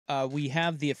we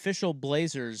have the official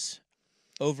Blazers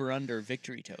over-under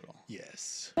victory total.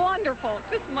 Yes. Wonderful.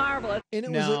 Just marvelous. And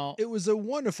it was a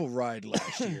wonderful ride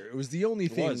last year. It was the only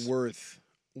thing worth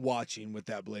watching with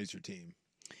that Blazer team.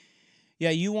 Yeah,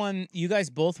 you won. You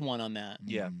guys both won on that.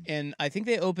 Yeah. And I think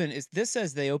they opened, this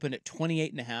says they opened at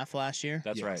 28.5 last year.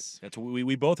 That's right. That's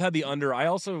we both had the under. I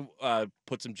also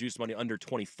put some juice money under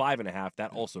 25.5.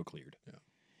 That also cleared. Yeah.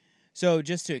 So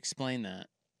just to explain that,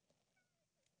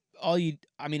 all you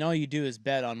do is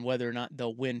bet on whether or not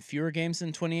they'll win fewer games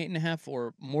than 28.5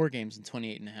 or more games than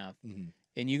 28.5. Mm-hmm.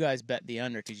 And you guys bet the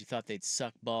under because you thought they'd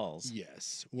suck balls.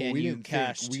 Yes. Well, and we you didn't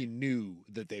cashed. think we knew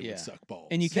that they would suck balls.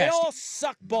 And you They cashed. all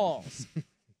suck balls.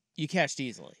 You cashed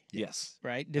easily. Yes.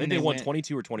 Right? I think they won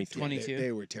 22 or 23. 22.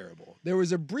 They were terrible. There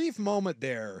was a brief moment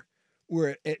there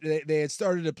where they had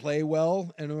started to play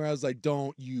well, and where I was like,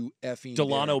 don't you effing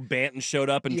Delano dare. Banton showed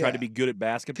up and tried to be good at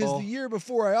basketball. Because the year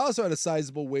before, I also had a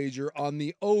sizable wager on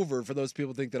the over. For those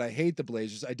people who think that I hate the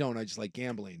Blazers, I don't. I just like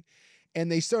gambling. And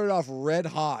they started off red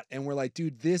hot, and we're like,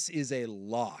 dude, this is a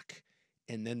lock.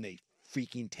 And then they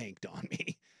freaking tanked on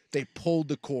me. They pulled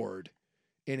the cord,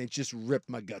 and it just ripped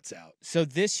my guts out. So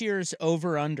this year's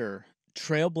over-under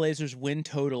Trailblazers win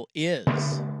total is,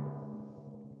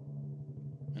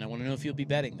 and I want to know if you'll be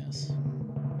betting this,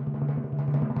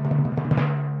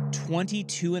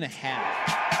 22.5. I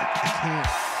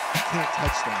can't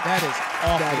touch that. That is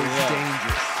awfully That is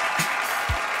dangerous.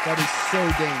 That is so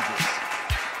dangerous.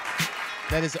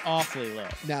 That is awfully low.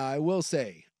 Now, I will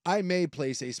say, I may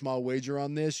place a small wager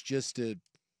on this just to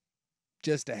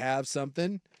have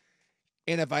something.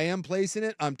 And if I am placing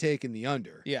it, I'm taking the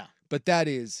under. Yeah. But that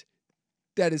is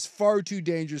far too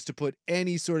dangerous to put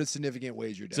any sort of significant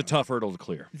wager down. It's a tough hurdle to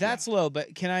clear. That's low,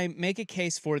 but can I make a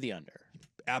case for the under?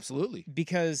 Absolutely.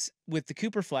 Because with the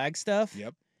Cooper Flag stuff,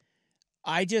 Yep.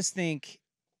 I just think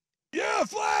yeah,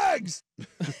 flags.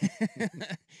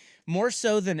 more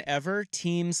so than ever,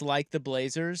 teams like the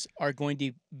Blazers are going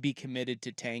to be committed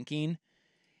to tanking.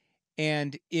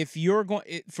 And if you're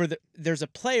going there's a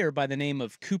player by the name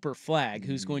of Cooper Flag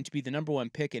who's going to be the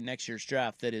 #1 pick in next year's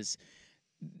draft. That is,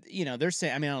 they're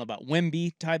saying, I don't know about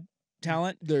Wemby type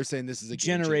talent. They're saying this is a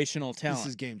generational talent. This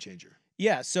is game changer.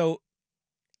 Yeah. So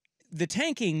the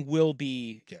tanking will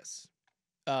be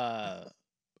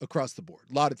across the board.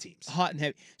 A lot of teams. Hot and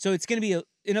heavy. So it's going to be,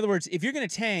 in other words, if you're going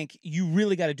to tank, you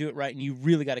really got to do it right and you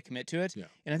really got to commit to it. Yeah.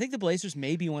 And I think the Blazers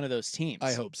may be one of those teams.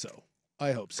 I hope so.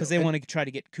 Because they want to try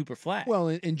to get Cooper Flag. Well,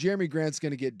 and Jeremy Grant's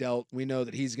going to get dealt. We know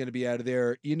that he's going to be out of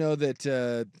there. You know that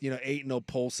Ayton will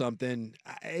pull something.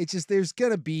 It's just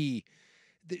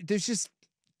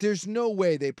there's no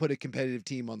way they put a competitive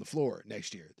team on the floor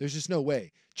next year. There's just no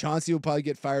way. Chauncey will probably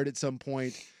get fired at some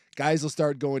point. Guys will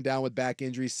start going down with back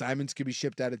injuries. Simons could be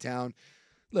shipped out of town.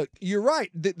 Look, you're right.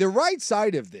 The right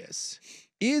side of this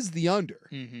is the under.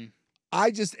 Mm-hmm.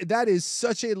 That is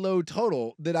such a low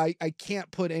total that I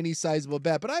can't put any sizable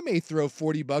bet, but I may throw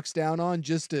 $40 down on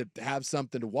just to have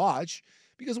something to watch,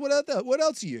 because what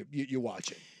else are you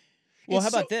watching? Well, how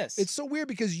about this? It's so weird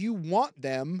because you want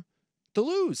them to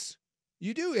lose.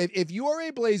 You do. If you are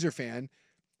a Blazer fan,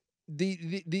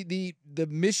 the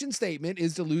mission statement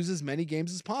is to lose as many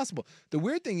games as possible. The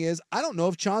weird thing is, I don't know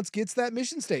if Chauncey gets that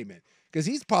mission statement, because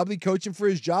he's probably coaching for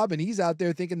his job and he's out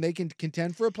there thinking they can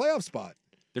contend for a playoff spot.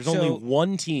 There's only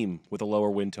one team with a lower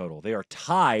win total. They are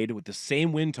tied with the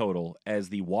same win total as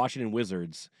the Washington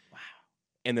Wizards. Wow.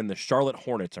 And then the Charlotte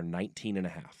Hornets are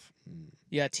 19.5.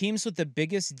 Yeah, teams with the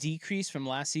biggest decrease from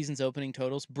last season's opening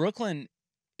totals. Brooklyn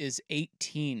is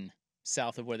 18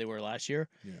 south of where they were last year.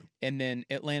 Yeah. And then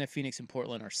Atlanta, Phoenix, and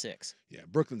Portland are 6. Yeah,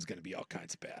 Brooklyn's going to be all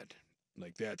kinds of bad.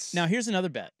 Now, here's another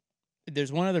bet.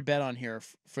 There's one other bet on here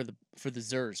for the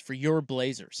Zers, for your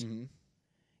Blazers. Mm-hmm.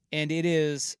 And it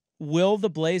is, will the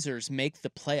Blazers make the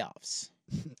playoffs?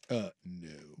 No.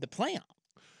 The playoff.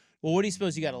 Well, what do you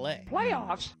suppose you got to lay?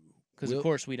 Playoffs? Because, of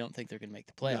course, we don't think they're going to make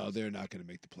the playoffs. No, they're not going to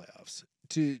make the playoffs.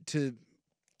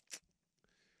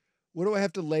 What do I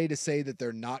have to lay to say that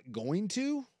they're not going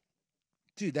to?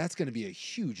 Dude, that's going to be a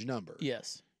huge number.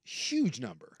 Yes. Huge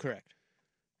number. Correct.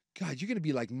 God, you're going to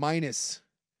be like minus.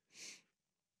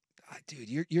 Dude,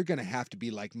 you're going to have to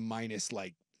be like minus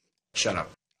like. Shut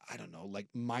up. I don't know, like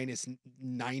minus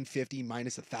 950,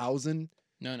 minus 1,000.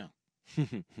 No.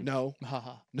 No.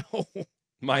 No.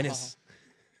 Minus.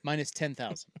 Minus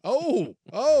 10,000. Oh.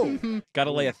 Got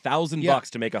to lay $1,000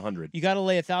 to make 100. You got to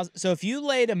lay 1,000. So if you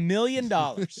laid $1 million,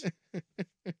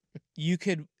 you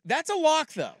could. That's a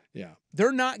lock, though. Yeah.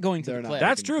 They're not going to the playoffs.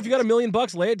 That's true. If you got $1 million,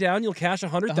 lay it down. You'll cash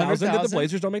 100,000. Then the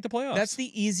Blazers don't make the playoffs. That's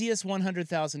the easiest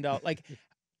 $100,000. Like,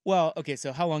 well, okay.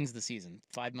 So how long is the season?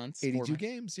 5 months? 82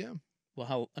 games. Yeah. Well,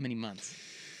 how many months?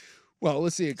 Well,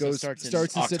 let's see. It So it goes starts in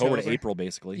starts in October September. to April,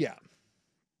 basically. Yeah.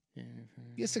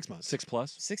 Yeah, 6 months.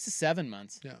 6+. 6 to 7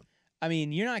 months. Yeah. I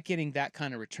mean, you're not getting that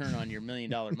kind of return on your $1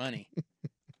 million money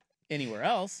anywhere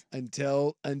else.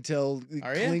 Until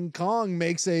Are ya? Kling Kong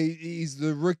makes he's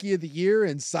the rookie of the year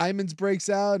and Simons breaks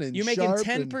out and You're making Sharp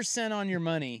and- 10% on your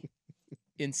money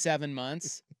in 7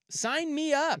 months. Sign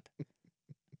me up.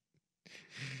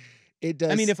 It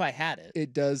does. I mean, if I had it,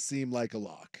 it does seem like a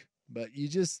lock, but you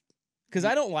just because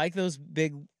I don't like those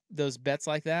bets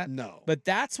like that. no. But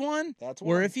that's one That's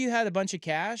where one. if you had a bunch of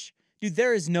cash, dude,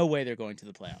 there is no way they're going to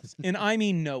the playoffs. And I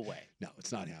mean no way. No,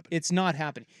 it's not happening. It's not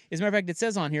happening. As a matter of fact, it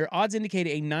says on here, odds indicate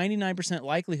a 99%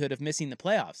 likelihood of missing the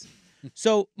playoffs.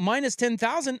 So minus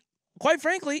 10,000, quite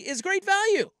frankly, is great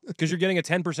value. Because you're getting a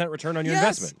 10% return on your Yes,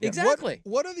 investment. Yeah, exactly.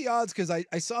 What are the odds? Because I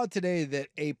saw today that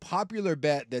a popular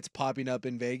bet that's popping up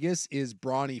in Vegas is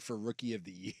Bronny for Rookie of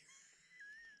the Year.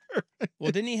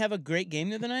 Well, didn't he have a great game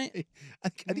the other night? I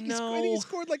think he No.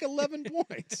 scored like 11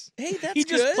 points. Hey, that's He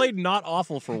just good. played not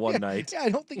awful for one night. Yeah, I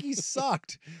don't think he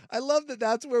sucked. I love that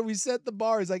that's where we set the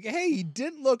bar. It's like, hey, he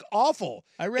didn't look awful.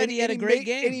 I read And he had a and great made,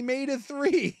 game. And he made a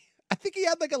 3. I think he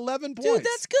had like 11 points. Dude,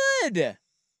 that's good.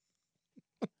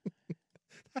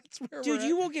 That's where Dude, we're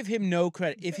you at. will give him no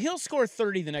credit. If he'll score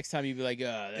 30 the next time, you'd be like,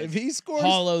 that's If he scores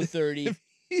hollow 30. if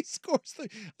he scores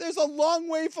there's a long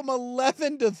way from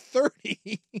 11 to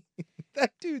 30.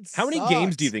 That dude How many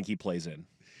games do you sucks. think he plays in?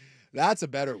 That's a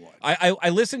better one. I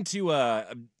listened to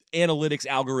analytics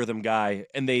algorithm guy,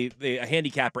 and a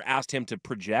handicapper asked him to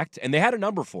project, and they had a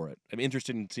number for it. I'm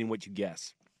interested in seeing what you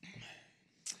guess.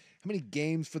 How many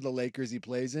games for the Lakers he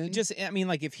plays in? I mean,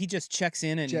 like if he just checks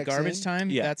in garbage in? time,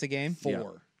 Yeah. that's a game. 4. Yeah.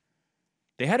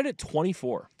 They had it at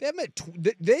 24 They have him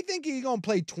at they think he's going to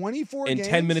play 24 in games?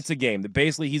 10 minutes a game. That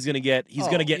basically he's going to get yeah.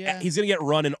 he's going to get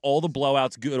run in all the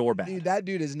blowouts, good or bad. Dude, that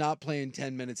dude is not playing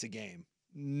 10 minutes a game.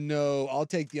 No, I'll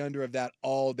take the under of that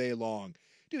all day long.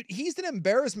 Dude, he's an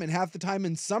embarrassment half the time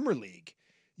in Summer League.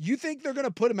 You think they're going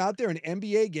to put him out there in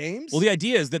NBA games? Well, the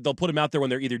idea is that they'll put him out there when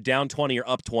they're either down 20 or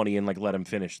up 20 and like let him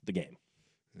finish the game.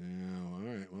 Oh, all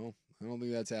right. Well, I don't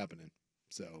think that's happening.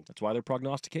 So, That's why they're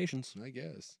prognostications. I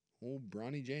guess. Old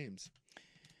Bronny James.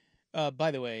 By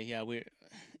the way, yeah, we're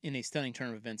in a stunning turn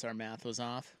of events. Our math was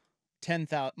off.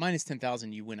 Minus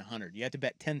 10,000, you win 100. You have to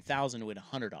bet 10,000 to win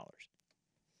 $100.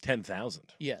 10,000.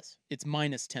 Yes, it's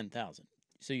minus 10,000.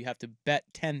 So you have to bet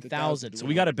 10,000. So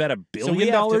we got to bet $1 So we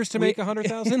billion have to make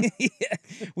 100,000. Yeah,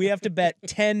 we have to bet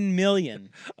 10 million,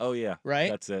 Oh yeah,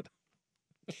 right? That's it.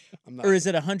 I'm not. Or is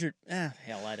it 100?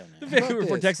 Hell, I don't The know. Vancouver this?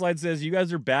 Report text line says you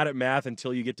guys are bad at math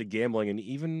until you get to gambling, and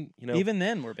even Even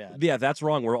then, we're bad. yeah, that's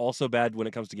wrong. We're also bad when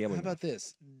it comes to How gambling. about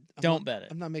this? Don't bet it.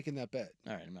 I'm not making that bet.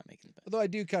 All right, I'm not making the bet. Although I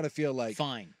do kind of feel like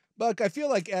Fine. Buck, I feel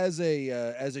like as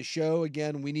a show,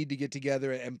 again, we need to get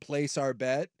together and place our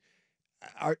bet.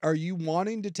 Are you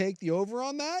wanting to take the over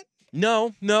on that?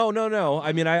 No.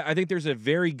 I mean, I think there's a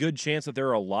very good chance that there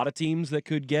are a lot of teams that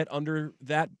could get under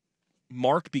that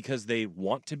mark because they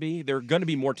want to be. There are going to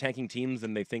be more tanking teams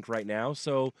than they think right now.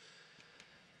 So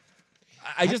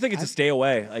I just think it's a stay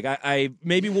away. Like I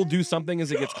maybe we'll do something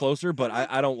as it gets closer, but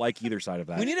I don't like either side of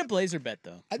that. We need a Blazer bet,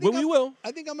 though. I Well, we will.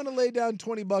 I think I'm going to lay down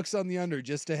 $20 on the under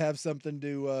just to have something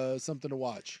to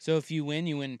watch. So if you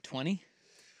win 20?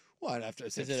 Well, I'd have to.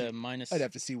 Is it a minus? I'd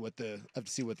have to see what the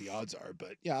odds are,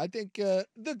 but yeah, I think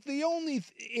the only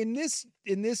in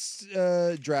this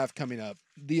draft coming up,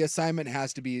 the assignment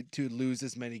has to be to lose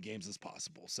as many games as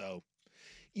possible. So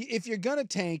if you're gonna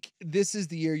tank, this is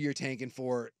the year you're tanking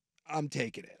for. I'm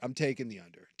taking it. I'm taking the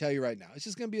under. Tell you right now, it's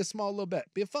just gonna be a small little bet,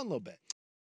 be a fun little bet.